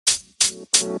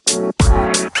Hello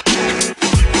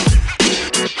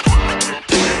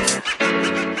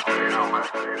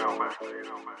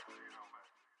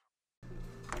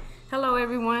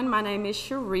everyone, my name is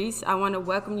Sharice. I want to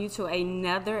welcome you to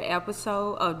another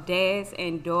episode of Dads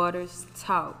and Daughters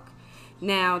Talk.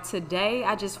 Now today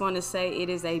I just want to say it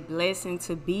is a blessing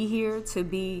to be here, to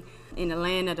be in the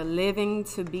land of the living,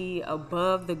 to be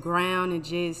above the ground and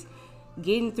just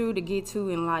getting through to get to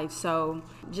in life. So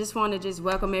just want to just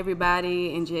welcome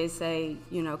everybody and just say,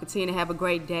 continue to have a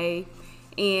great day.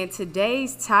 And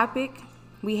today's topic,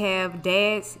 we have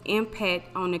dad's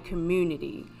impact on the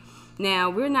community. Now,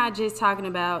 we're not just talking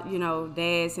about,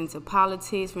 dads into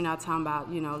politics. We're not talking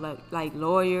about, like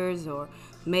lawyers or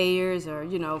mayors or,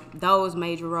 those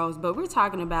major roles. But we're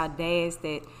talking about dads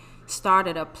that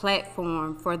started a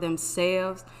platform for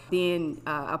themselves, being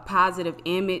a positive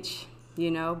image,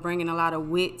 bringing a lot of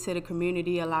wit to the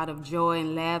community, a lot of joy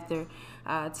and laughter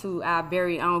to our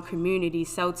very own community.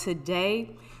 So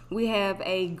today, we have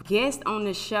a guest on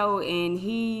the show, and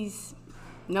he's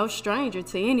no stranger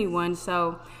to anyone.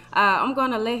 So I'm going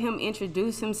to let him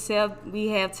introduce himself. We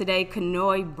have today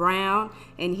Kenoy Brown,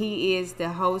 and he is the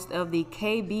host of the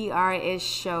KBRS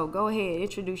show. Go ahead,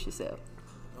 introduce yourself.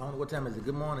 I don't know what time is it.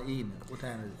 Good morning, evening. What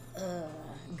time is it?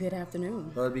 Good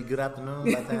afternoon. So it'd be good afternoon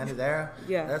by the time it's there.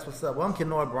 Yeah. That's what's up. Well, I'm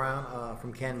Kenoy Brown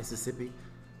from Canton, Mississippi.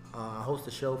 I host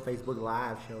a show, Facebook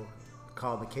Live show,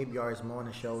 called the KBRS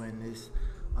Morning Show, and it's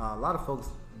a lot of folks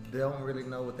don't really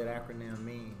know what that acronym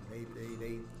means.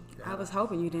 They I was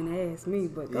hoping you didn't ask me,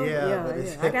 but go. Yeah.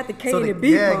 I got the K so and the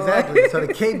B. Yeah, exactly. So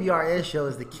the KBRS show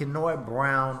is the Kenoy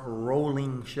Brown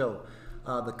Rolling Show.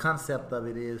 The concept of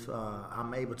it is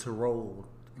I'm able to roll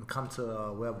and come to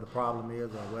wherever the problem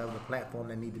is or wherever the platform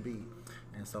they need to be.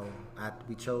 And so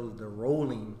we chose the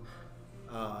rolling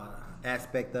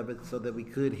aspect of it so that we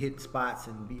could hit spots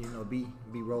and be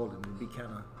rolling and be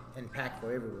kind of impactful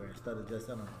everywhere instead of just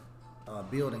in a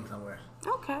building somewhere.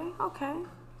 Okay.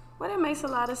 Well, that makes a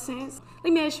lot of sense.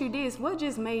 Let me ask you this. What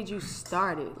just made you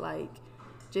start it? Like,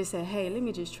 just say, hey, let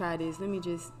me just try this. Let me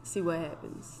just see what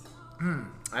happens.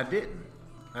 I didn't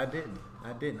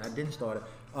start it.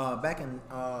 Back in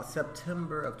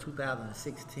September of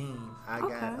 2016, I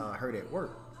got hurt at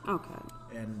work. Okay.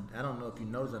 And I don't know if you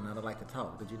noticed or not. I like to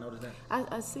talk. Did you notice that?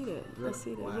 I see that. Really? I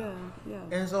see that. Wow. Yeah.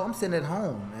 And so I'm sitting at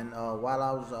home, and while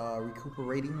I was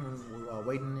recuperating,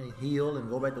 waiting to heal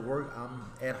and go back to work, I'm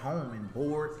at home and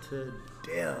bored to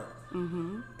death.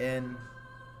 Mm-hmm. And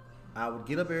I would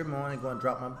get up every morning, go and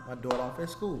drop my daughter off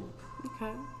at school.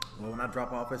 Okay. Well, when I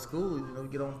drop off at school, we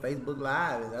get on Facebook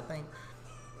Live, and I think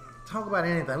talk about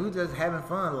anything. We were just having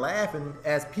fun, laughing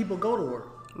as people go to work.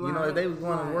 Right, if they was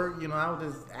going to work, I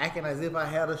was just acting as if I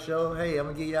had a show. Hey, I'm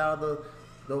gonna give y'all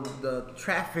the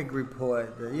traffic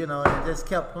report. And it just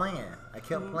kept playing. I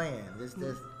kept playing.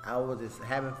 I was just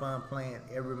having fun playing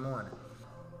every morning.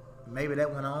 Maybe that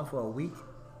went on for a week,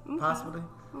 possibly.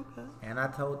 Okay. And I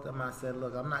told them, I said,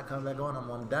 look, I'm not coming back on.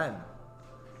 I'm done.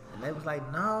 And they was like,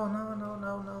 no,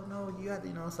 you got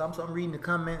to, so I'm reading the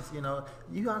comments,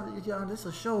 this is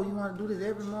a show. You want to do this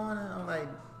every morning? I'm like,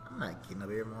 I'm not getting up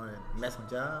every morning and messing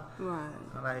with y'all. Right.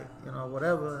 I'm like,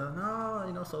 whatever.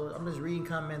 No, so I'm just reading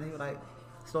comments. They were like,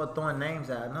 start throwing names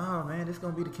out. No, man, this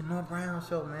gonna be the Kenoy Brown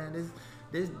show, man. This.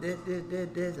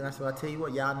 And I said, I tell you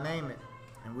what, y'all name it,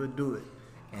 and we'll do it.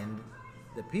 And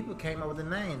the people came up with the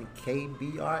name,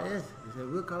 KBRS. They said,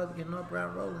 we'll call it the Kenoy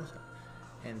Brown Rolling Show.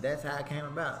 And that's how it came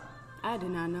about. I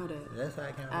did not know that. That's how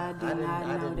it came about. I did not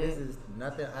know that. This is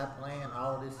nothing I planned.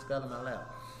 All this fell in my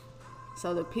lap.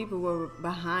 So the people were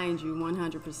behind you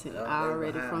 100%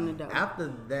 already from the door. After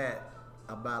that,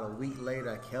 about a week later,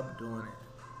 I kept doing it.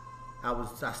 I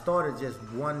started just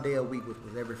one day a week, which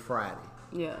was every Friday.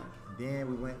 Yeah.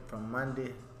 Then we went from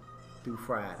Monday through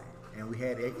Friday, and we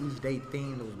had each day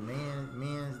themed. It was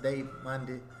Men's Day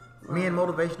Monday, Men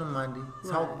Motivational Monday,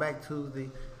 Talk Back Tuesday,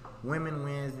 Women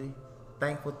Wednesday,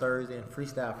 Thankful Thursday, and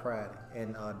Freestyle Friday.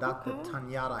 And Dr.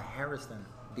 Tanyata Harrison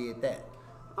did that.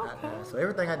 Okay. So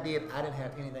everything I did, I didn't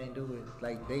have anything to do with.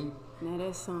 Like now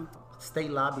that's something.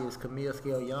 State lobbyist Camille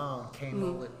Scale Young came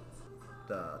up with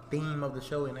the theme of the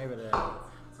show and everything.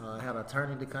 I had an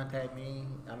attorney to contact me.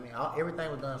 I mean,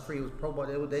 everything was done free. It was pro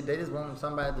bono. They just wanted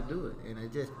somebody to do it, and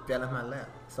it just fell in my lap.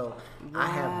 So I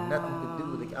have nothing to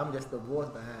do with it. I'm just the voice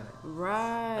behind it.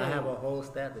 Right. I have a whole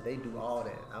staff that they do all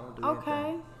that. I don't do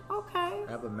anything. Okay.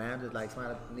 I have a manager, like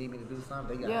somebody need me to do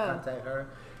something, they gotta contact her,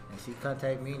 and she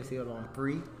contact me to see if I'm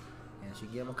free, and she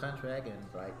give them a contract, and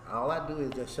like all I do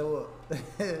is just show up,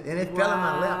 and it fell in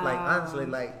my lap. Like honestly,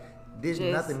 like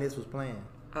nothing this was planned.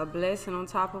 A blessing on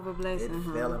top of a blessing. It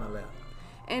fell in my lap.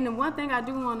 And the one thing I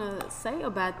do want to say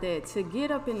about that, to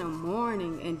get up in the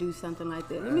morning and do something like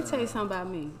that. Let me tell you something about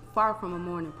me. Far from a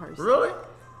morning person. Really?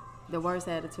 The worst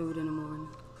attitude in the morning.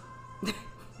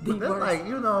 But that's worst. like,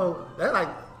 you know, that's like,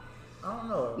 I don't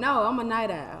know. No, I'm a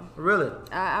night owl. Really?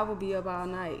 I will be up all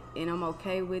night, and I'm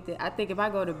okay with it. I think if I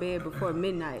go to bed before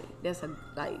midnight, that's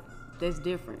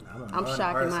different. I'm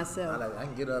shocking myself. I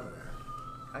can get up.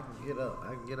 I can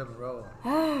get up and roll.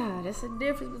 That's the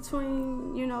difference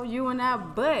between, you and I.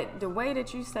 But the way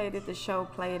that you say that the show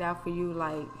played out for you,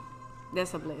 like,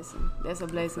 that's a blessing. That's a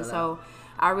blessing. So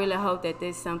I really hope that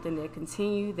there's something that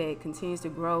continues to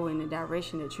grow in the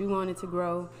direction that you want it to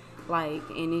grow. Like,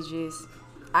 and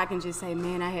I can just say,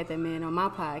 man, I had that man on my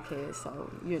podcast.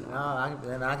 So,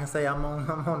 I can say I'm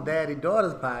on Daddy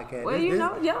Daughter's podcast.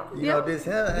 Well, this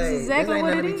is exactly ain't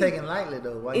what nothing it to be is. taken lightly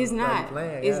though. It's not.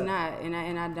 It's yeah. not,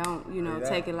 and I don't, Exactly.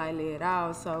 take it lightly at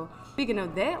all. So speaking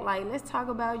of that, like, let's talk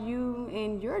about you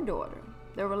and your daughter,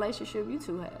 the relationship you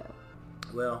two have.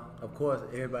 Well, of course,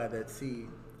 everybody that see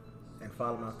and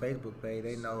follow my Facebook page,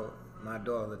 they know my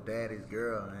daughter's a daddy's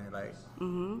girl, and like,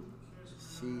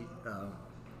 she.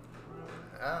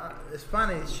 It's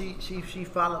funny. She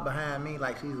followed behind me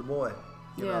like she's a boy,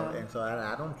 you know, and so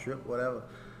I don't trip whatever.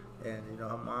 And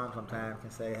her mom sometimes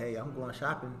can say, "Hey, I'm going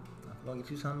shopping. I'm gonna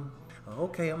get you something." "Oh,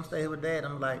 okay, I'm gonna stay here with Dad."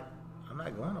 I'm like, "I'm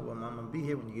not going nowhere, Mom. I'm gonna be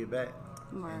here when you get back."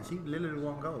 Right. And she literally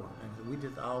won't go, and we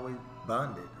just always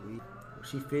bonded.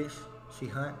 She fish, she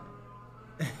hunt.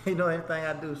 Anything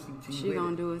I do, she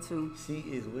gonna do it too. She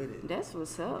is with it. That's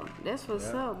what's up. That's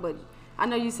what's up. But I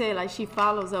know you said like she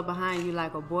follows up behind you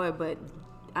like a boy, but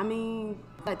I mean,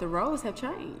 like, the roles have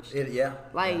changed.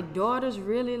 Daughters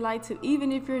really like to,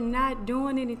 even if you're not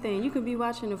doing anything, you could be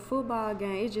watching a football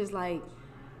game. It's just like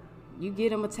you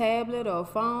get them a tablet or a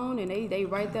phone, and they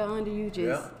right there under you,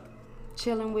 just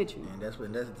chilling with you. And that's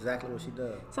exactly what she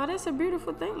does. So that's a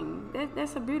beautiful thing.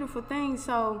 That's a beautiful thing.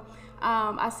 So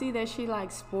I see that she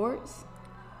likes sports.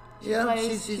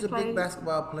 She's a big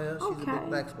basketball player. She's a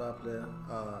big basketball player,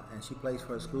 and she plays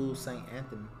for a school, St.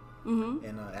 Anthony.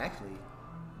 And actually,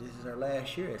 this is her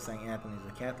last year at St. Anthony's,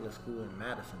 a Catholic school in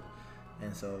Madison.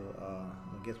 And so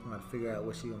I guess we're going to figure out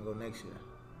where she's going to go next year.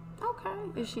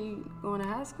 Okay. Is she going to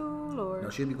high school or? No,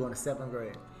 she'll be going to 7th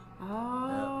grade.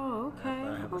 Oh, okay.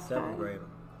 I have a 7th grader.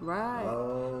 Right.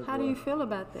 Oh, How do you feel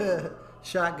about that?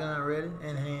 Shotgun ready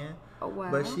in hand. Oh,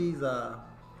 wow. But she's a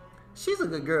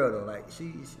good girl though. Like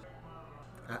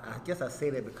I guess I say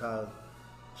that because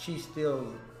she's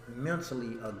still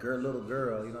mentally a little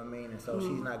girl, you know what I mean? And so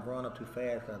she's not growing up too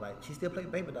fast, cause like she still plays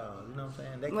baby dolls, you know what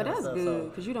I'm saying? Well, that's good,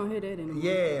 because you don't hear that anymore.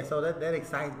 Yeah, so that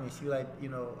excites me. She like,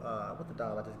 what the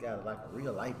doll I just got, like a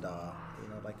real life doll,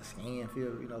 like the scan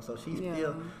feel, so she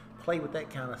still play with that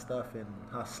kind of stuff and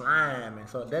her slime, and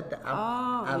so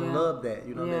I love that,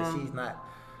 that she's not,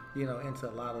 into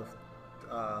a lot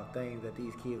of things that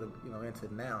these kids are,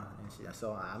 into now, and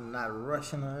so I'm not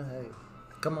rushing her. Hey,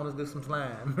 come on, let's do some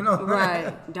slime.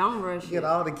 Right. Don't rush Get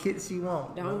all the kits she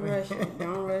wants. Don't rush it.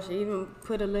 Don't rush it. Even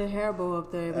put a little hair bow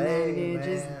up there every now and again. Man,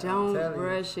 just don't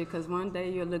rush it, because one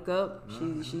day you'll look up.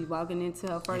 She's walking into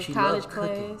her first college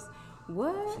class.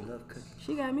 What? She loves cooking.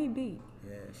 She got me beat.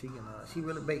 Yeah, she can. She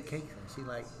really bake cakes, and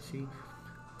she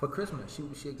for Christmas she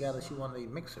wanted a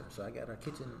mixer, so I got her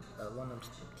one of them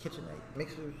KitchenAid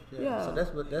mixers. Yeah. So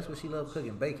that's what she loves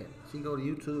cooking, baking. She go to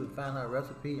YouTube and find her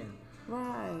recipe and.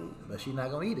 Right. But she's not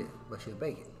gonna eat it, but she'll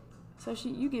bake it. So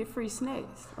you get free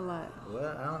snacks a lot.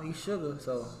 Well, I don't eat sugar,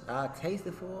 so I taste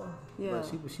it for her. Yeah.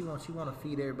 But she want to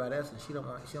feed everybody else, and she don't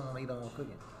want to eat her own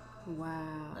cooking. Wow.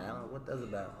 I don't know what that's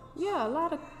about. Yeah, a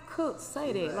lot of cooks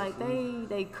say that. Like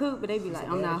they cook, but they be like,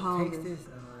 I'm not hungry. Taste this?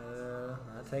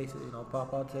 I taste it.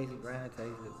 Papa taste it, Granny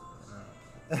taste it.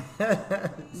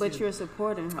 But you're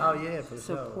supporting her. Oh yeah, for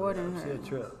supporting sure. her. She a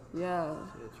trip. Yeah.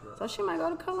 She a trip. So she might go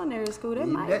to culinary school. That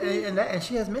might be. And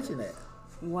she has mentioned that.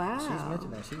 Wow. She's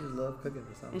mentioned that. She just loves cooking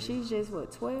for something. And she's just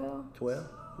what, 12? 12.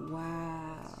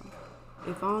 Wow.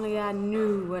 If only I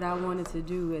knew what I wanted to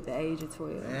do at the age of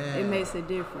 12. Man. It makes a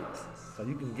difference. So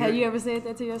you can. Have you ever said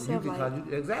that to yourself?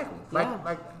 Exactly. Like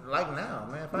now,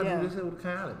 man. If I do this, it would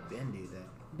kind of been did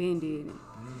that. Ben did it.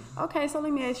 Okay, so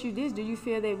let me ask you this. Do you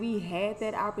feel that we had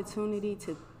that opportunity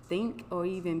to think or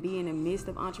even be in the midst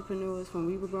of entrepreneurs when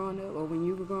we were growing up or when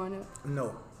you were growing up?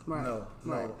 No. Right. No.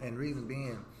 Right. And reason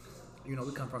being, we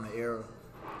come from the era,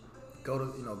 go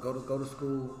to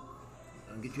school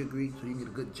and get your degree so you can get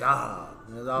a good job.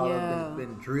 And it's all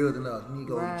been drilled in us. You need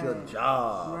to go get your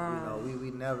job. Right.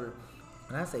 We never,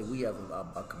 and I say we have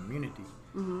a community.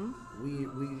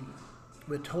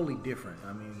 We're totally different.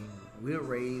 I mean, we're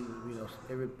raised,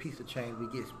 every piece of change we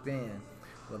get spent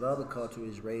Well, the other culture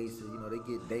is raised to, they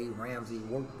get Dave Ramsey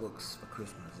workbooks for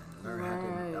Christmas and learn how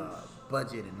to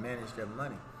budget and manage their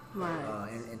money. Right.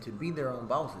 And to be their own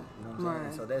bosses, you know what I'm saying?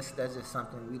 Right. So that's just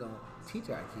something we don't teach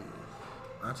our kids.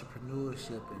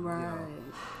 Entrepreneurship and,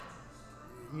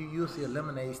 you'll see a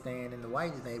lemonade stand in the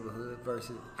white neighborhood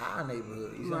versus our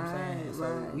neighborhood. You know what I'm saying?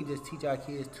 So we just teach our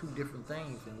kids two different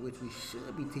things in which we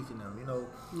should be teaching them,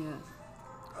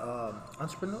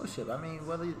 entrepreneurship. I mean,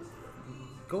 whether you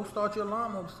go start your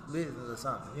lawnmower business or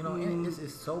something, and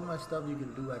it's so much stuff you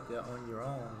can do out there on your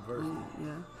own versus,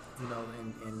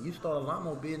 and you start a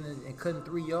lawnmower business and cutting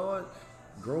 3 yards,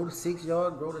 grow to 6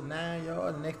 yards, grow to 9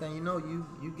 yards, and next thing you know,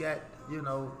 you got, what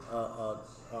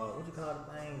you call the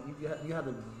thing? You have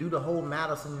to do the whole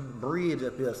Madison Bridge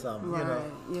up here or something,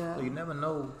 Yeah. So you never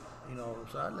know,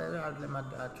 So I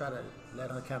try to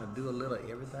let her kind of do a little of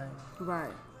everything.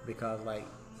 Right. Because like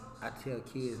I tell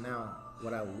kids now,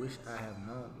 what I wish I have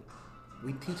known.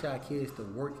 We teach our kids to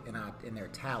work in their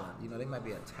talent. They might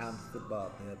be a talented football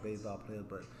player, baseball player,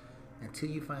 but until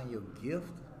you find your gift,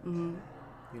 you know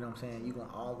what I'm saying, you're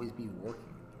gonna always be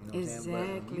working. You know what I'm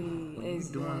saying? But when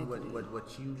you're doing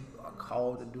what you are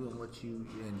called to do and what you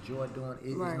enjoy doing,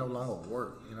 it's no longer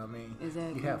work. You know what I mean?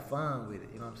 Exactly. You have fun with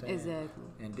it. You know what I'm saying? Exactly.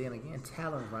 And then again,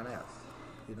 talents run out.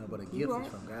 But a gift is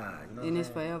from God. And it's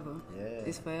forever. Yeah.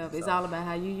 It's forever. It's all about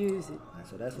how you use it. And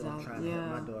so that's what I'm trying to help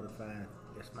my daughter find.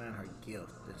 Just find her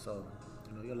gift. And so,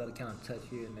 you'll let her kind of touch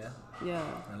here and there. Yeah.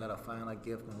 And let her find her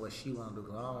gift and what she want to do.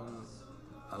 Because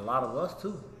a lot of us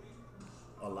too.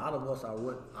 A lot of us are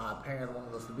what our parents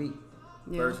want us to be.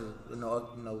 Yeah. Versus,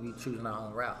 we choosing our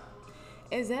own route.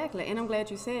 Exactly. And I'm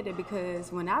glad you said that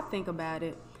because when I think about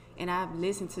it, and I've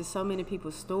listened to so many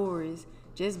people's stories,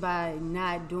 just by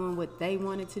not doing what they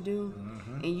wanted to do.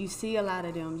 And you see a lot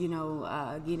of them,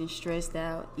 getting stressed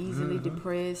out, easily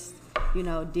depressed,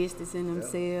 distancing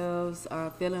themselves,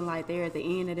 feeling like they're at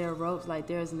the end of their ropes, like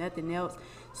there's nothing else.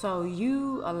 So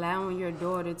you allowing your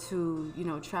daughter to,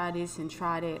 try this and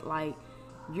try that, like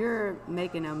you're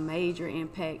making a major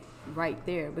impact right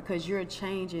there because you're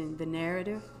changing the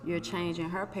narrative. You're changing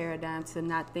her paradigm to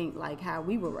not think like how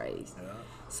we were raised. Yeah.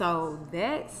 So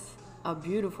that's a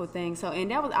beautiful thing. So,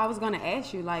 and I was going to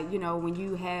ask you, like, when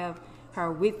you have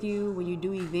her with you, when you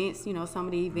do events, some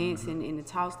of the events and the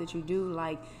talks that you do,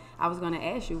 like, I was going to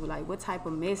ask you, like, what type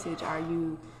of message are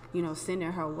you,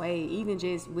 sending her way, even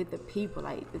just with the people,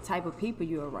 like the type of people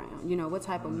you're around, what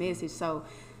type of message. So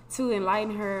to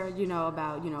enlighten her,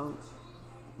 about,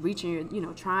 reaching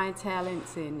your, trying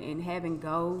talents and having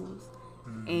goals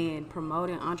and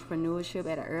promoting entrepreneurship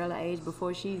at an early age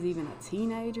before she's even a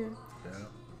teenager. Yeah.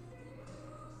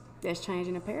 That's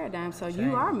changing the paradigm. So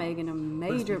you are making a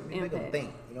major impact. You make them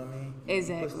think, you know what I mean?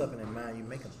 Exactly. You put stuff in their mind, you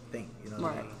make them think, you know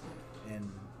what I mean?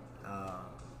 And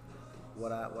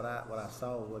what I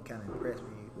saw, what kind of impressed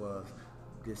me was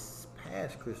this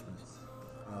past Christmas,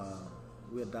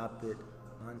 we adopted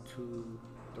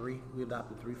 3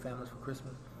 families for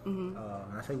Christmas. And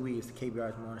I say we, it's the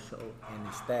KBR's morning show and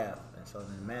the staff, and so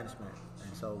the management.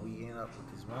 And so we ended up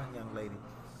with this one young lady,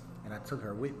 and I took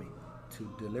her with me to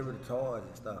deliver the toys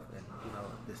and stuff, and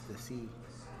just to see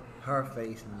her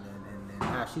face and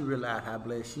how she realized how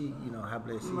blessed she is,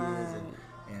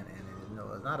 and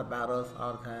it's not about us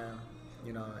all the time,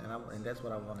 and that's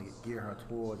what I want to gear her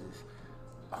towards is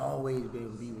always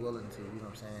be willing to,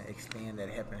 extend that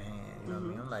helping hand, what I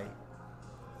mean? I'm like,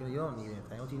 you don't need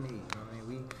anything. What you need? You know what I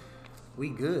mean? We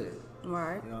good.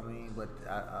 Right. You know what I mean? But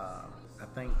I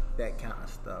think that kind of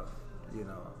stuff,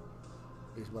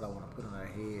 is what I want to put in our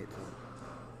head too.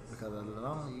 Because as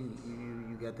long as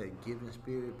you got that giving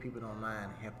spirit, people don't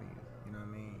mind helping you. You know what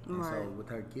I mean? And so with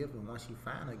her gift, and once you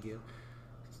find her gift,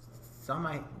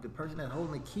 the person that's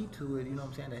holding the key to it,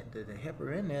 the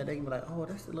helper in there, they can be like, oh,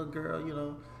 that's the little girl,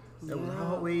 that was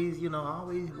always,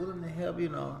 always willing to help,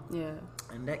 Yeah.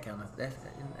 And that kind of that's the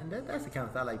kind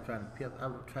of stuff I like trying to pimp. I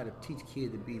would try to teach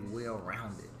kids to be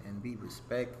well-rounded and be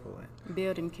respectful and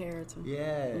building character.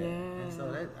 Yeah. And so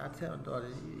I tell my daughter,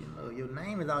 your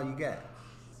name is all you got.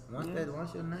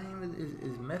 Once your name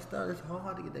is messed up, it's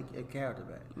hard to get that character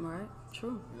back. Right.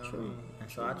 True. You know True. what I mean?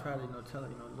 And so I try to tell her,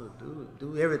 look,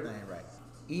 do everything right,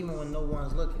 even when no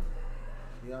one's looking.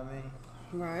 You know what I mean?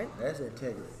 Right. That's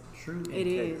integrity. True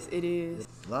integrity. It is.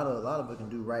 A lot of us can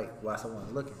do right while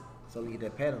someone's looking, so we get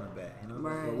that pat on the back.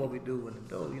 Right. But what we do when the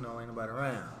door, ain't nobody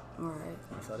around. Right.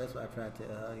 And so that's why I try to tell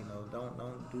her,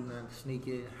 don't do nothing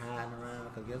sneaky, hiding around.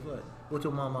 Because guess what? What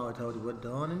your mom always told you, what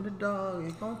done in the dark,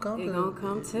 it's gonna come. It's gonna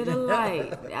come to the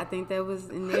light. I think that was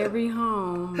in every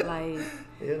home, like.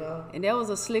 And that was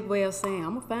a slick way of saying,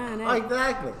 I'm gonna find out.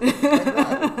 Exactly.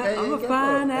 I'm gonna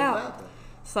find out. Exactly.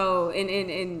 So,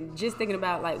 and just thinking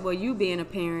about, like, well, you being a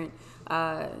parent,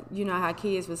 you know how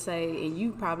kids would say, and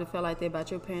you probably felt like that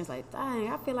about your parents, like, dang,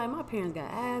 I feel like my parents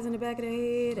got eyes in the back of their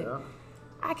head. And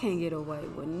I can't get away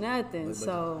with nothing. But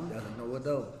so, doesn't know what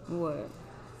though. What?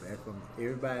 That's from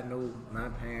everybody know my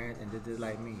parents, and just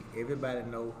like me. Everybody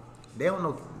know. They don't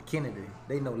know Kennedy.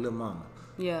 They know Lil Mama.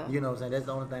 Yeah. You know what I'm saying? That's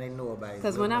the only thing they know about.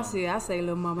 Because when I see her, I say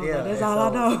Lil Mama. Yeah, That's all I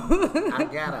know. I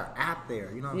got her out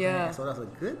there. You know what I'm Yeah. saying? So that's a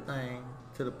good thing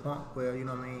to the point where, you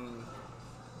know what I mean,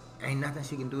 ain't nothing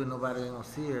she can do and nobody ain't gonna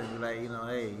see her and be like, you know,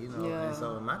 hey, you know. Yeah. And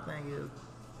so my thing is,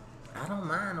 I don't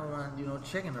mind no one, you know,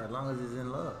 checking her as long as it's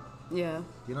in love. Yeah.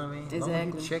 You know what I mean? Exactly. As long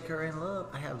as you check her in love,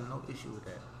 I have no issue with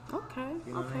that. Okay.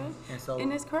 You know what I mean?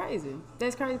 And it's crazy.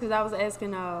 That's crazy because I was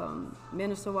asking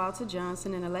Minister Walter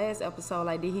Johnson in the last episode,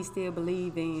 like, did he still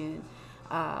believe in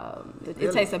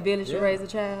it takes a village to raise a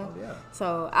child? Oh, yeah.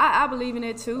 So I believe in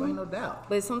it too. Oh, ain't no doubt.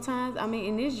 But sometimes, I mean,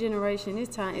 in this generation, this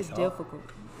time, it's difficult.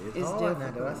 It's hard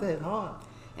now, though. I said it's hard.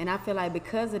 And I feel like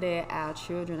because of that, our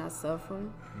children are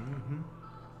suffering,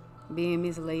 being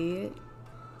misled.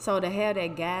 So to have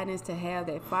that guidance, to have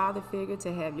that father figure,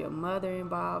 to have your mother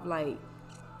involved, like,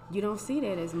 you don't see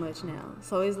that as much now.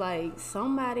 So it's like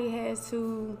somebody has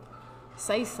to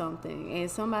say something,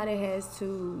 and somebody has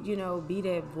to, you know, be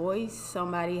that voice.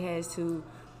 Somebody has to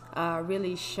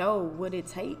really show what it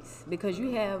takes, because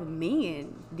you have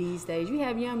men these days. You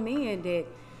have young men that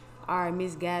are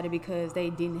misguided because they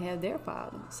didn't have their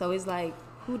father. So it's like,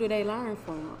 who do they learn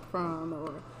from,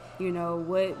 or, you know,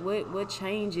 what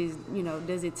changes, you know,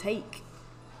 does it take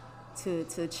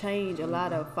to change a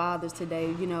lot of fathers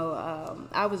today? You know,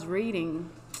 I was reading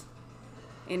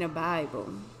in the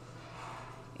Bible,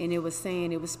 and it was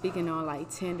speaking on, like,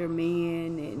 tender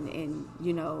men and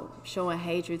you know, showing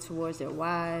hatred towards their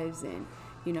wives, and,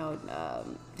 you know,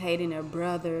 hating their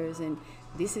brothers. And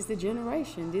this is the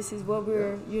generation. This is what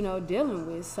we're, you know, dealing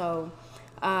with. So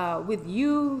with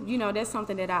you, you know, that's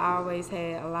something that I always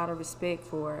had a lot of respect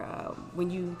for.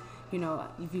 When you know,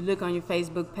 if you look on your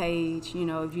Facebook page, you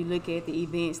know, if you look at the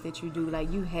events that you do,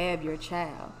 like, you have your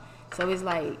child. So it's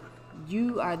like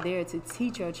you are there to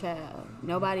teach your child.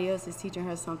 Nobody else is teaching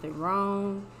her something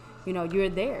wrong. You know, you're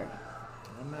there.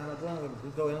 I'm not wrong with it. We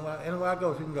go anywhere I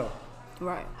go, she can go.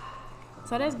 Right.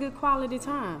 So that's good quality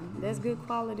time. That's good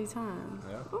quality time.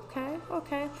 Yeah.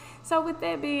 Okay. So with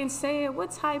that being said,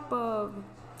 what type of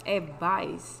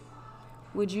advice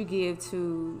would you give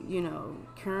to, you know,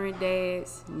 current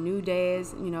dads, new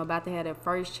dads, you know, about to have their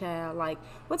first child? Like,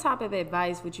 what type of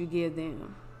advice would you give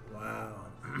them? Wow.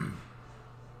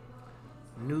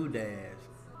 New dads.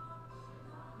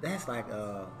 That's like,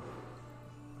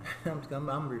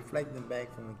 I'm reflecting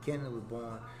back from when Kennedy was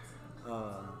born,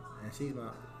 and she's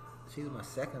my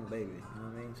second baby, you know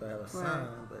what I mean? So I have a son,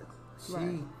 but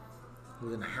she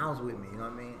was in the house with me, you know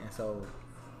what I mean? And so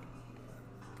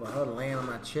for her to land on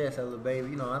my chest as a baby,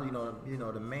 you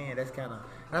know, the man, that's kind of,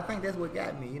 and I think that's what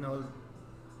got me, you know.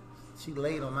 She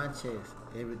laid on my chest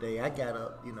every day. I got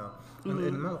up, you know,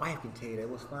 and my wife can tell you that.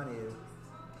 What's funny is,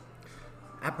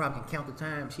 I probably can count the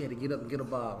time she had to get up and get a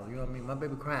bottle. You know what I mean? My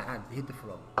baby cried, I hit the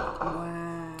floor.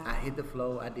 Wow. I hit the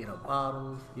floor, I did her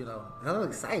bottles, you know. And I was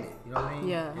excited, you know what I mean?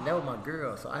 Yeah. And that was my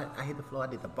girl, so I hit the floor, I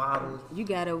did the bottles. You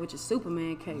got up with your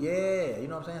Superman cape. Yeah, you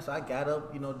know what I'm saying? So I got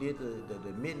up, you know, did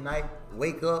the midnight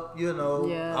wake up, you know,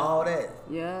 all that.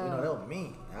 Yeah. You know, that was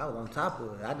me. I was on top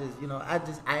of it. I just, you know,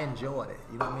 I enjoyed it.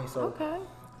 You know what I mean? So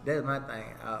that's my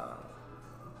thing.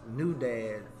 New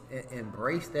dad,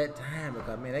 embrace that time,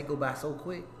 because, man, that go by so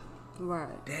quick.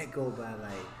 Right. That go by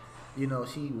like, you know,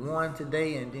 she 1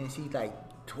 today and then she like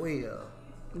 12.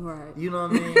 Right. You know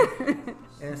what I mean?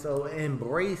 And so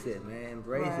embrace it, man.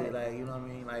 Embrace it. Like, you know what I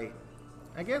mean? Like,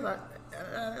 I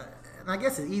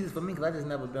guess it's easy for me because I just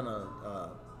never been a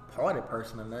party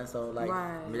person and that. So, like,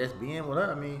 just being with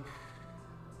her, I mean,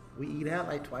 we eat out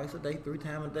like twice a day, 3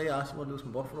 times a day. I also want to do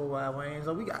some Buffalo Wild Wings.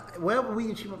 So we got, wherever we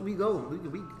go,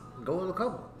 we go as a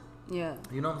couple. Yeah.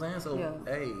 You know what I'm saying? So,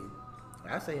 hey,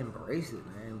 I say embrace it,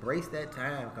 man. Embrace that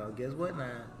time, because guess what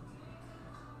now?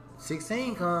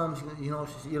 16 comes, you know.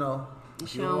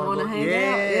 She don't want to hang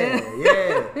out.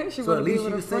 Yeah. So at least you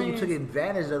can say you took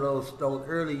advantage of those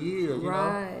early years, you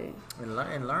know. And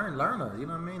learn her, you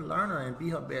know what I mean? Learn her and be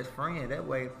her best friend. That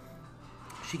way,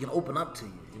 she can open up to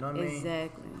you, you know what I mean?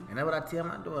 Exactly. And that's what I tell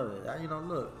my daughter. You know,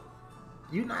 look,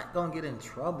 you're not going to get in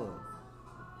trouble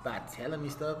by telling me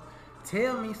stuff.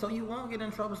 Tell me so you won't get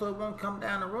in trouble, so it won't come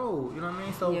down the road. You know what I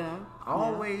mean? So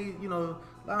always, you know,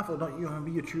 a lot of folks don't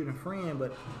be your true friend,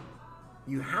 but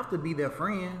you have to be their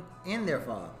friend and their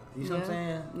father. You see what I'm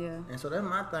saying? Yeah. And so that's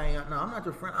my thing. No, I'm not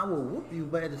your friend. I will whoop you,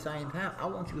 but at the same time, I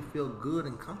want you to feel good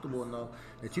and comfortable enough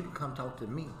that you can come talk to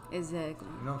me. Exactly.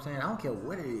 You know what I'm saying? I don't care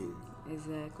what it is.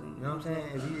 Exactly. You know what I'm saying?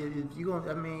 If you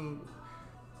gonna, I mean,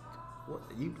 what,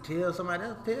 you tell somebody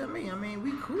else, tell me. I mean,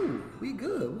 we cool, we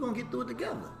good. We gonna get through it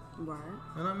together. Right.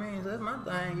 You know what I mean? So that's my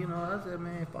thing. You know, I said,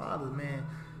 man, fathers, man,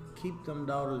 keep them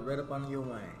daughters right up under your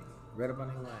wing, right up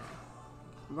under your wing.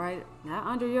 Right, not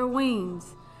under your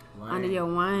wings. Under your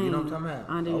wing. You know what I'm talking about?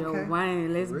 Under your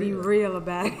wing. Let's be Real. real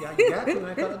about it. Yeah, you got to,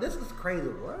 man. 'Cause this is a crazy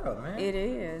world, man. It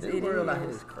is. This It world out is. here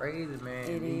is crazy, man.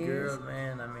 It These is. girls,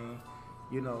 man. I mean,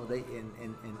 you know, they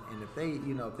and if they,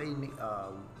 you know, if they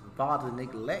fathers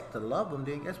neglect to love them,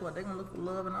 then guess what? They're gonna look for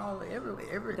love in all The all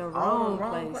wrong the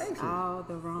wrong place. places. All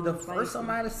the wrong The places. first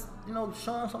somebody, you know,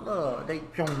 show them some love, they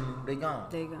gone. They gone.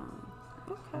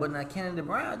 Okay. But now Kennedy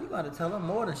Brown, you got to tell her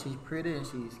more than she's pretty and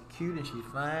she's cute and she's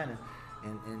fine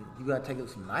and you got to take her to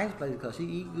some nice places because she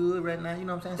eat good right now. You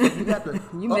know what I'm saying? So you got to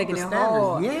You up making the it standards.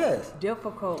 hard. Yes.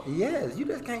 Difficult. Yes. You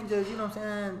just can't just, you know what I'm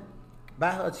saying,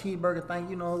 buy her a cheeseburger thing,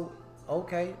 you know,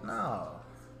 okay. No.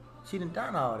 She done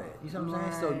done all that. You know what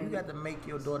I'm saying? So you got to make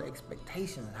your daughter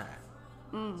expectations high.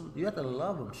 You have to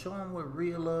love them. Show them what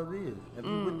real love is. If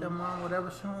you with them mom,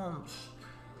 whatever, show them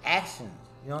actions.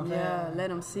 You know what I'm saying? Yeah, let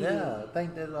them see. Yeah, I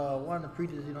think that one of the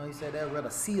preachers, you know, he said they'd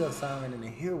rather see a sermon than to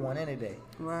hear one any day.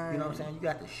 Right. You know what I'm saying? You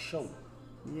got to show.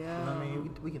 Yeah. You know what I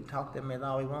mean? We can talk them as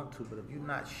all we want to, but if you're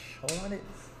not showing it,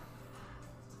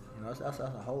 you know, that's a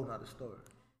whole nother story.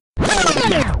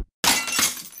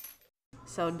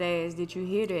 So, Daz, did you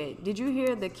hear that? Did you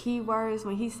hear the key words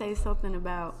when he say something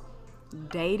about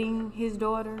dating his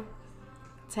daughter?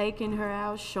 Taking her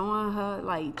out, showing her,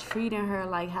 like, treating her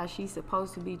like how she's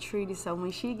supposed to be treated. So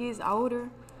when she gets older,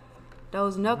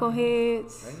 those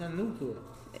knuckleheads, Ain't nothing new to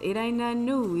it. it ain't nothing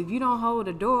new. If you don't hold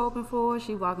the door open for her,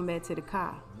 she walking back to the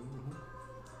car.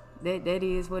 That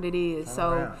is what it is. Turn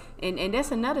So, around. and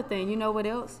that's another thing. You know what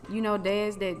else? You know,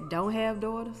 dads that don't have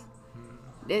daughters,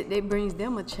 that brings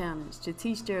them a challenge to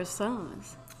teach their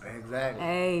sons. Exactly.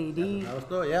 Hey, another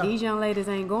story, yeah. these young ladies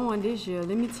ain't going this year.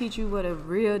 Let me teach you what a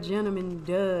real gentleman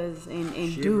does and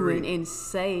do Chivalry. and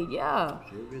say. Yeah.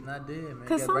 Chivalry's not dead, man. Because You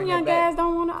gotta some bring young that back. guys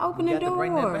don't want to open You the got to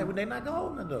bring that back, door. but they not gonna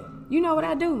open the door. You know what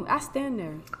I do? I stand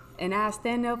there. And I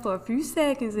stand there for a few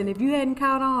seconds. And if you hadn't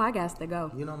caught on, I got to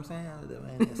go. You know what I'm saying?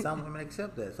 And some women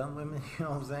accept that. Some women, you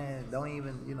know what I'm saying, don't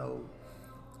even, you know,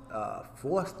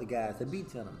 force the guys to be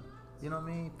gentlemen. You know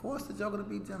what I mean? Force the joker to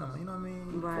be gentlemen. You know what I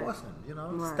mean? Right. Force him. You know,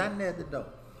 Right. stand there at the door.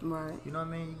 Right. You know what I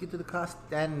mean? You get to the car,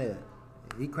 stand there.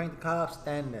 He crank the car up,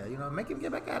 stand there. You know, make him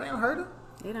get back out. They don't hurt him.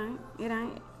 It ain't. They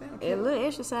don't A care. little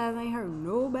exercise ain't hurt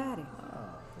nobody.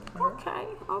 Oh,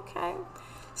 Okay.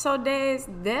 So, Daz,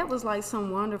 that was like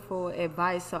some wonderful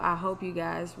advice. So I hope you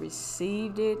guys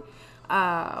received it.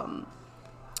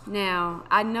 Now,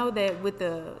 I know that with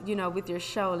with your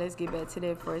show, let's get back to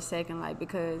that for a second, like,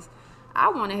 because I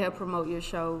want to help promote your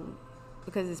show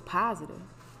because it's positive.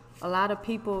 A lot of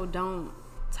people don't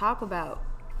talk about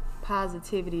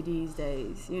positivity these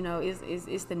days. You know,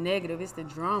 it's the negative, it's the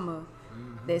drama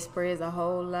that spreads a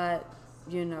whole lot,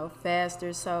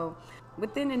 faster. So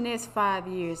within the next 5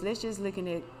 years, let's just looking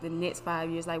at the next 5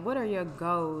 years, like, what are your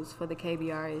goals for the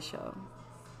KBRS show?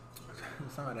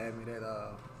 Somebody asked me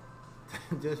that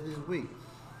just this week.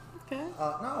 Okay.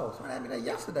 No, somebody asked me that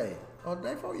yesterday or the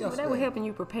day before Well, yesterday. they were helping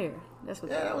you prepare. That's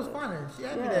what. Yeah, that was funny. She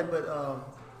asked me Yeah. that, but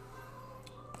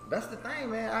that's the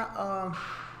thing, man.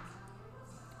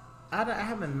 I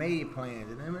haven't made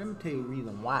plans, and let me tell you the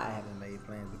reason why I haven't made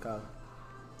plans. Because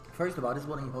first of all, this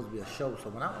wasn't even supposed to be a show. So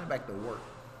when I went back to work,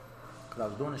 because I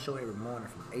was doing the show every morning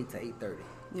from 8 to 8:30.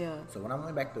 Yeah. So when I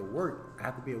went back to work, I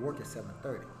have to be at work at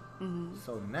 7:30.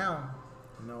 So now,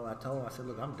 I told them, I said,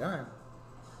 look, I'm done.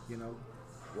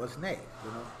 What's next?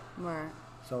 Right.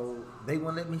 So they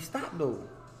wouldn't let me stop though.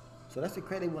 So that's the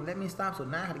credit. They wouldn't let me stop. So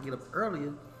now I had to get up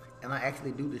earlier, and I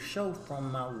actually do the show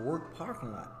from my work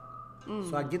parking lot.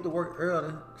 So I get to work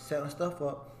early, setting stuff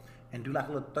up, and do like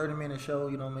a little 30-minute show.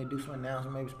 Maybe do some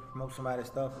announcements, maybe promote somebody's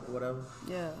stuff or whatever.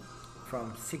 Yeah.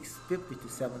 From 6:50 to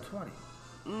 7:20.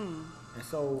 And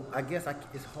so I guess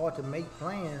it's hard to make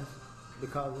plans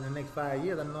because in the next 5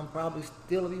 years, I know I'm probably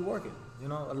still be working.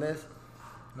 Unless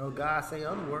God say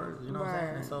other words. You know what I'm saying?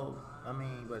 Right. And so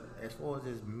but as far as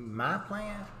just my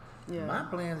plans, Yeah. my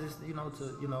plans is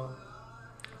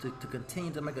to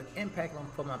continue to make an impact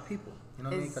for my people. You know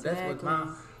what I mean? 'Cause Exactly.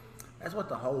 that's what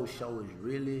the whole show is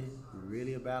really,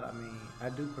 really about. I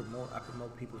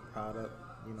promote people's product.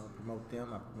 Promote them.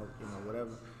 I promote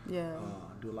whatever. Yeah.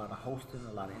 Do a lot of hosting,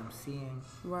 a lot of MCing,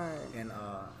 Right. and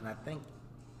I think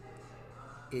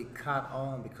it caught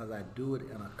on because I do it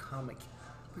in a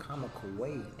comical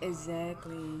way.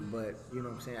 Exactly. But you know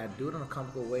what I'm saying? I do it in a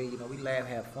comical way. You know, we laugh,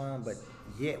 have fun, but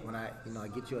yet when I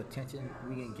get your attention,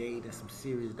 we engage in some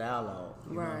serious dialogue.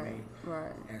 You know what I mean?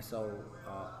 Right. And so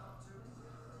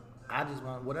I just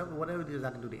want whatever it is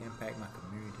I can do to impact my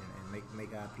community and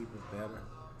make our people better.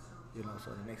 You know,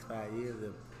 so in the next 5 years,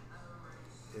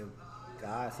 if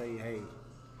God say, hey,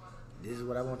 this is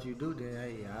what I want you to do, then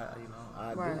hey,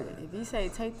 I right. do it. If you say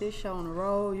take this show on the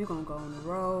road, you're gonna go on the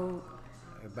road.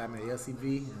 Buy me an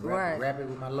LCV and right. wrap it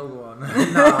with my logo on. No.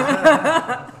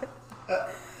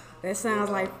 That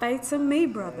sounds like faith to me,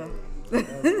 brother. Do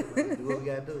what we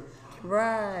gotta do.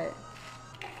 Right.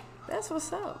 That's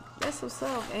what's up. That's what's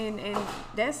up, and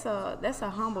that's a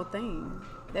humble thing.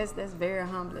 That's very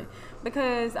humbling,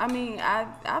 because I mean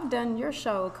I've done your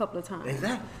show a couple of times.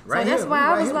 Exactly. Right. So that's why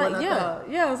I was like,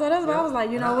 yeah. So that's why I was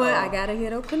like, you know what, I gotta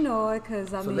hit up Kanoy,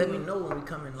 because I mean. So let me know when we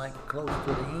coming like close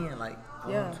to the end. Like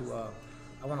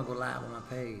I want to go live on my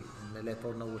page and let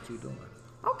folks know what you're doing.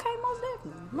 Okay,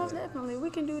 most definitely, we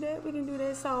can do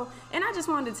that. So, and I just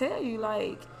wanted to tell you,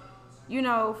 like, you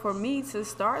know, for me to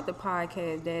start the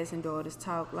podcast, Dads and Daughters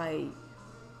Talk, like,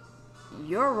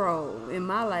 your role in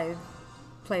my life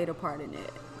played a part in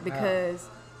it, because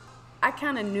I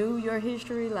kind of knew your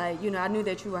history. Like, you know, I knew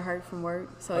that you were hurt from work,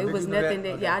 so it was nothing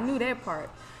that, I knew that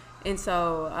part. And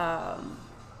so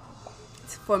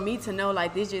for me to know,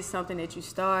 like, this is just something that you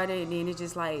started, and then it's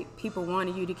just like people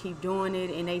wanted you to keep doing it,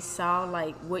 and they saw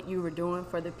like what you were doing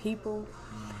for the people,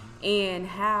 and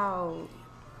how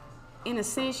in a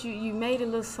sense you made it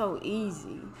look so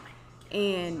easy.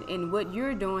 And what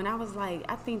you're doing, I was like,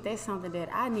 I think that's something that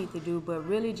I need to do, but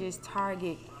really just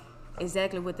target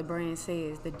exactly what the brand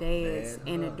says, the dads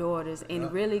and the daughters, and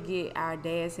really get our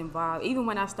dads involved. Even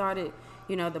when I started,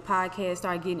 you know, the podcast,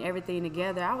 started getting everything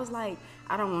together, I was like,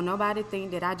 I don't want nobody to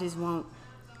think that I just want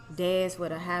dads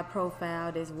with a high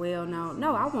profile that's well known.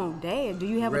 No, I want dad. Do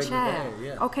you have a child? Dad,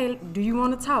 yeah. Okay, do you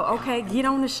want to talk? Okay, get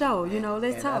on the show. You know,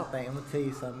 let's talk. I'm gonna tell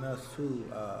you something else too,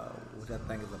 which I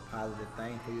think is a positive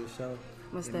thing for your show.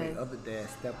 What's it that? Make other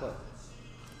dads step up.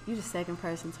 You the second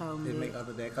person told me. It make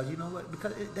other dads, because you know what?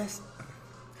 Because that's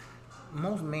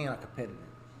most men are competitive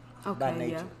by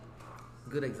nature. Yeah.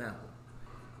 Good example.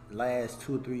 Last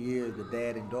 2 or 3 years, the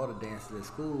dad and daughter dances at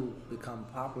school become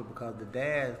popular because the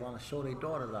dads want to show their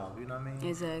daughters off. You know what I mean?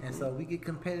 Exactly. And so we get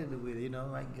competitive with it. You know,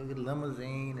 like get a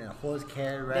limousine and a horse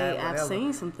carriage ride. I've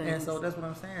seen some things. And so that's what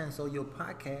I'm saying. So your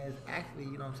podcast actually,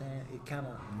 you know what I'm saying, it kind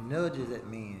of nudges at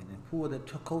men and pull the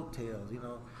coattails. You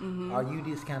know, are you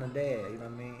this kind of dad? You know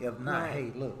what I mean? If not,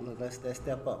 hey, look, let's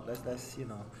step up. Let's you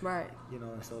know, right. You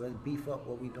know, and so let's beef up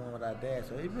what we doing with our dad.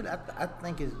 So it really, I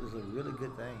think it's a really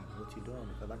good thing what you're doing,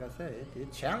 because like I said,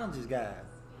 it challenges guys.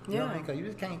 You know what I mean? Because you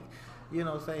just can't, you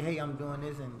know, say, hey, I'm doing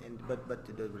this, but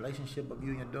the relationship of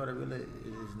you and your daughter really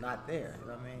is not there. You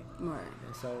know what I mean? Right.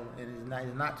 And so, and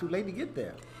it's not too late to get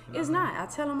there. You know it's not. I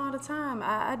tell them all the time,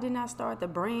 I did not start the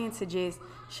brand to just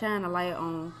shine a light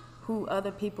on who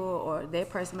other people or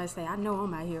that person may say, I know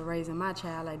I'm out here raising my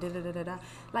child, like da-da-da-da-da.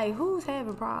 Like, who's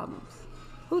having problems?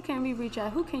 Who can we reach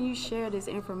out? Who can you share this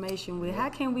information with? How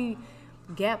can we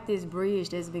gap this bridge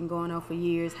that's been going on for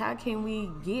years? How can we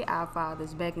get our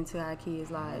fathers back into our kids'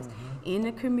 lives? In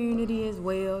the community as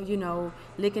well, you know,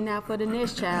 looking out for the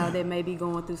next child that may be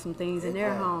going through some things in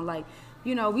their home. Like,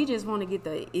 you know, we just want to get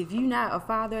if you're not a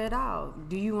father at all,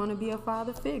 do you want to be a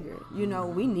father figure? You know,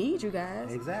 we need you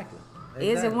guys. Exactly.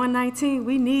 Is it 119?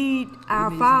 We need our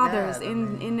fathers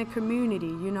in the community,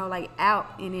 you know, like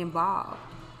out and involved.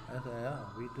 Yeah,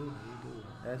 we do.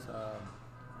 That's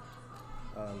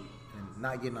and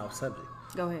not getting off subject.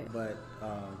 Go ahead. But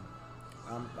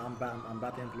I'm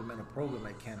about to implement a program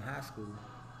at Canton High School.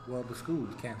 Well, the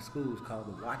Canton schools, called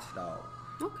the Watchdog.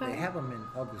 Okay. They have them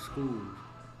in other schools.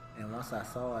 And once I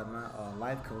saw it, my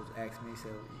life coach asked me, he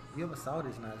said, "You ever saw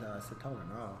this?" And I said, "Told her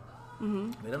no."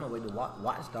 They don't know what the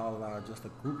watchdogs are. Just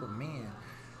a group of men,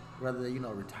 whether you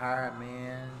know retired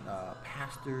men,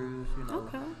 pastors, you know,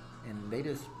 and they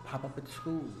just pop up at the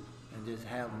schools and just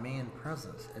have men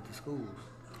presence at the schools.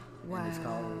 Wow. And it's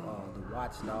called the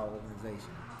Watchdog Organization.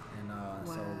 And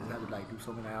so we have to like do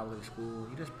so many hours at school.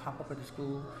 You just pop up at the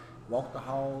school, walk the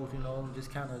halls, you know,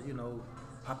 just kind of, you know,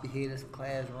 pop your head in some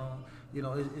classroom. You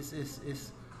know,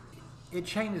 it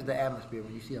changes the atmosphere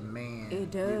when you see a man.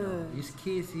 It does. You know, you see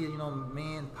kids see, you know,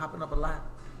 men popping up a lot.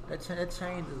 That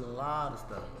changes a lot of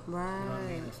stuff. Right. You know what I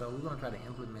mean? And so we're going to try to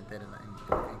implement that in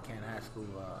Canton High School.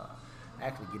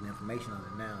 Actually getting information on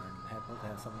it now, and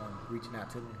have someone reaching out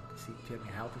to me to tell me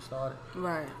how to start it.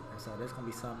 Right. And so that's gonna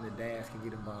be something that dads can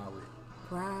get involved with.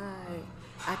 Right.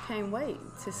 I can't wait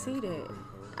to see that.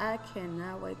 I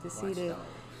cannot wait to see Watch that. Dogs.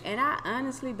 And I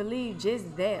honestly believe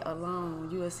just that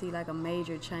alone, you will see like a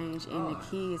major change in the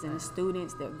kids and the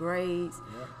students, their grades,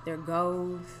 their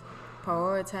goals,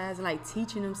 prioritizing, like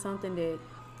teaching them something that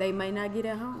they may not get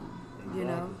at home, you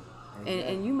know.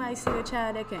 And you might see a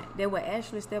child that will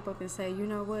actually step up and say, you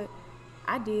know what,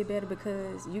 I did better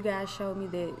because you guys showed me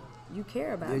that you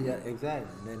care about me. Yeah,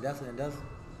 exactly. And that's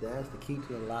the key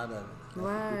to a lot of it. That's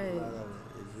Right. The key to a lot of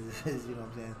it. Is, you know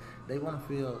what I'm saying? They want to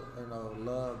feel,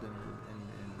 loved and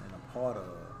a part of.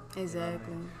 Exactly. You know what I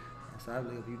mean? And so I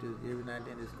believe if you just every now and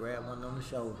then just grab one on the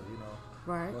shoulder,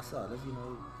 Right. what's up? Let's,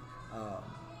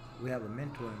 we have a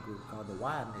mentoring group called the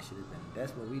Y Initiative, and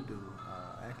that's what we do.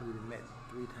 Actually, we met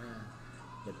 3 times,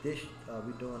 but this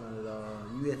we're doing under the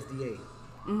USDA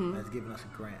that's giving us a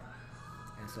grant,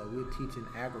 and so we're teaching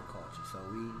agriculture. So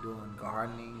we doing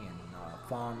gardening and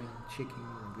farming, chicken,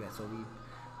 and so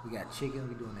we got chickens.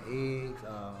 We doing the eggs.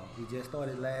 We just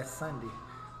started last Sunday.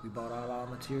 We bought all our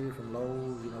material from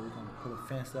Lowe's. We're gonna put a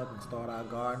fence up and start our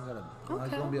garden.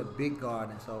 It's gonna be a big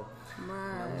garden, so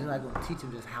we're just not gonna teach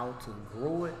them just how to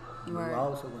grow it. We're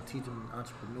also gonna teach them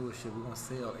entrepreneurship. We're gonna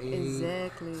sell eggs.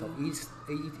 Exactly. So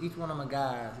each one of my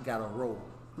guys got a role.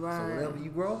 Right. So whatever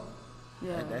you grow,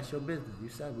 Yeah. that's your business. You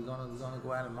said we're gonna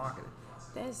go out and market it.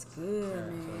 That's good, So we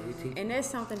man. teach And that's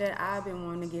something that I've been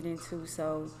wanting to get into.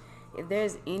 So if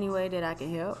there's any way that I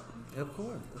can help, Of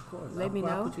course. Let me know.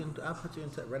 I'll put you in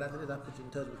touch. Right after this, I'll put you in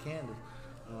touch with Candace.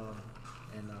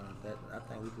 That I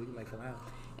think we can make something happen.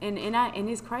 and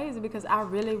it's crazy because I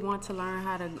really want to learn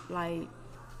how to like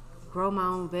grow my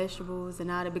own vegetables and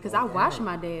all that because I watched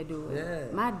my dad do it. Yeah.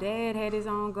 My dad had his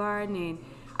own garden and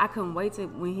I couldn't wait to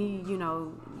when he,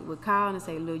 would call and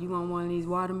say, look, you want one of these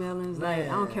watermelons? Like, I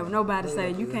don't care what nobody say.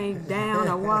 You can't down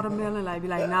a watermelon. Like, be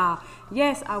like, nah,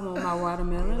 yes, I want my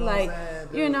watermelon.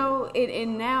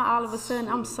 And now all of a sudden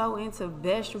I'm so into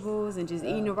vegetables and just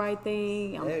eating the right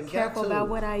thing. I'm careful about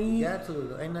what I eat. You got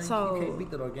to. Ain't nothing, So, you can't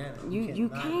beat that organic. you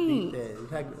cannot can't. beat that. In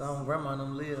fact, grandma and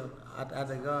them live out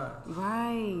the garden.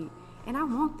 Right. And I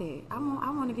want that. I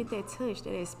want to get that touch,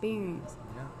 that experience.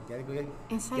 Yeah, you gotta go.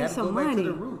 And save gotta some go back money. to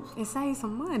the roots. And save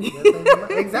some money.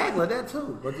 Exactly, that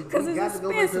too. But you 'Cause it's got to go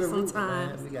back to the expensive roots,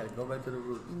 sometimes. man. We got to go back to the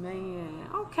roots. Man,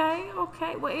 okay.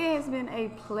 Well, it has been a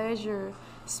pleasure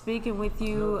speaking with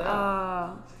you. No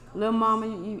doubt. Little mama,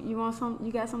 you want some?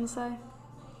 You got something to say?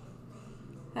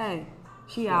 Hey,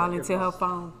 she all into her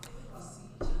phone.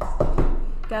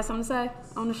 Got something to say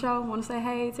on the show? Want to say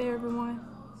hey to everyone?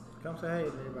 Come say hey to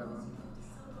everybody.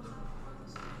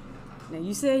 Now,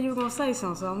 you said you were going to say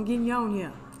something, so I'm getting you on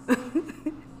here.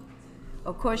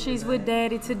 Of course, she's with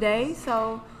Daddy today,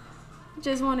 so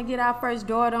just want to get our first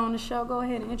daughter on the show. Go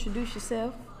ahead and introduce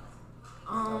yourself.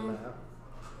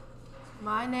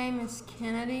 My name is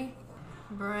Kennedy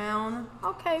Brown.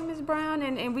 Okay, Ms. Brown,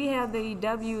 and we have the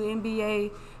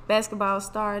WNBA basketball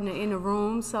star in the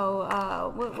room. So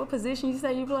what position you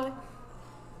say you play?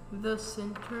 The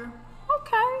center.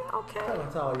 Okay. How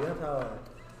tall are you? How tall are you?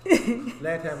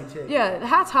 Last time we checked. Yeah,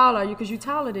 how tall are you? Because you're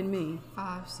taller than me.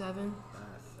 5'7".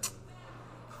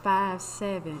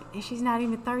 5'7", and she's not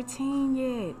even 13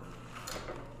 yet.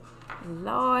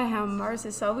 Lord have mercy.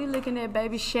 So we looking at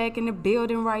baby Shaq in the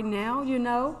building right now,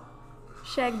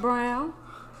 Shaq Brown.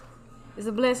 It's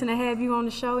a blessing to have you on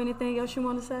the show. Anything else you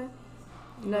want to say?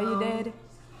 You love your daddy?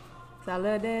 'Cause I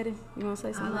love daddy. You want to say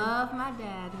I something? love my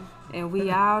daddy. And we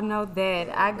all know that.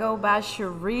 I go by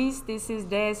Sharice. This is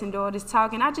Dads and Daughters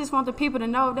Talking. I just want the people to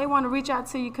know if they want to reach out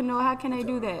to you, Kanoa, how can they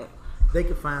do that? They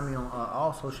can find me on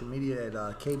all social media at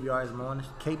KBRS Morning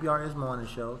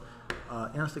Show,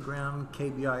 Instagram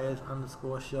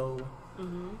KBRS_show.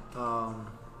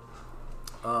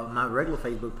 My regular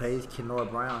Facebook page Kinoy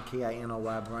Brown,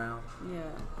 Kinoy Brown. Yeah.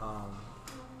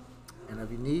 And if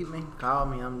you need me, call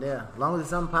me. I'm there. As long as it's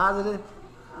something positive,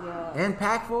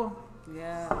 impactful.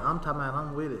 Yeah. I'm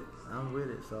with it.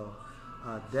 So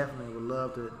definitely would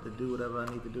love to do whatever I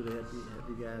need to do to help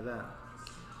you guys out.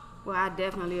 Well, I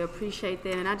definitely appreciate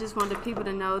that. And I just want the people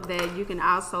to know that you can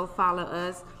also follow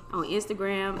us on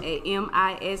Instagram at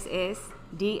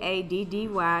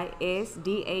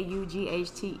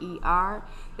MississippiDaddySDAUGHTER.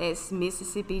 That's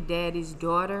Mississippi Daddy's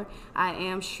Daughter. I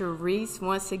am Sharice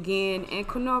once again. And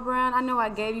Kanoa Brown, I know I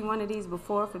gave you one of these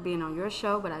before for being on your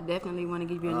show, but I definitely want to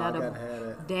give you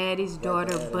another Daddy's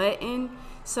Daughter button.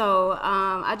 So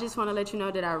I just want to let you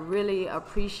know that I really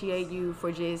appreciate you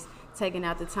for just taking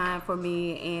out the time for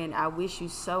me, and I wish you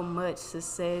so much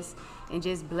success and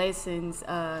just blessings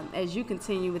as you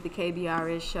continue with the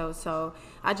KBRS show. So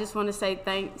I just want to say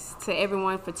thanks to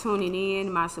everyone for tuning in,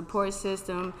 my support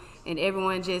system, and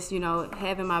everyone just,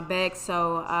 having my back.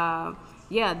 So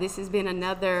yeah, this has been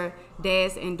another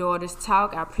Dads and Daughters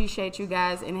Talk. I appreciate you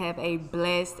guys and have a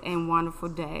blessed and wonderful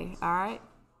day. All right.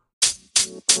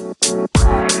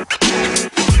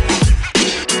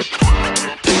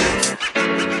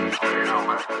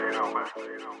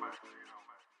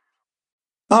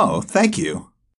 Oh, thank you.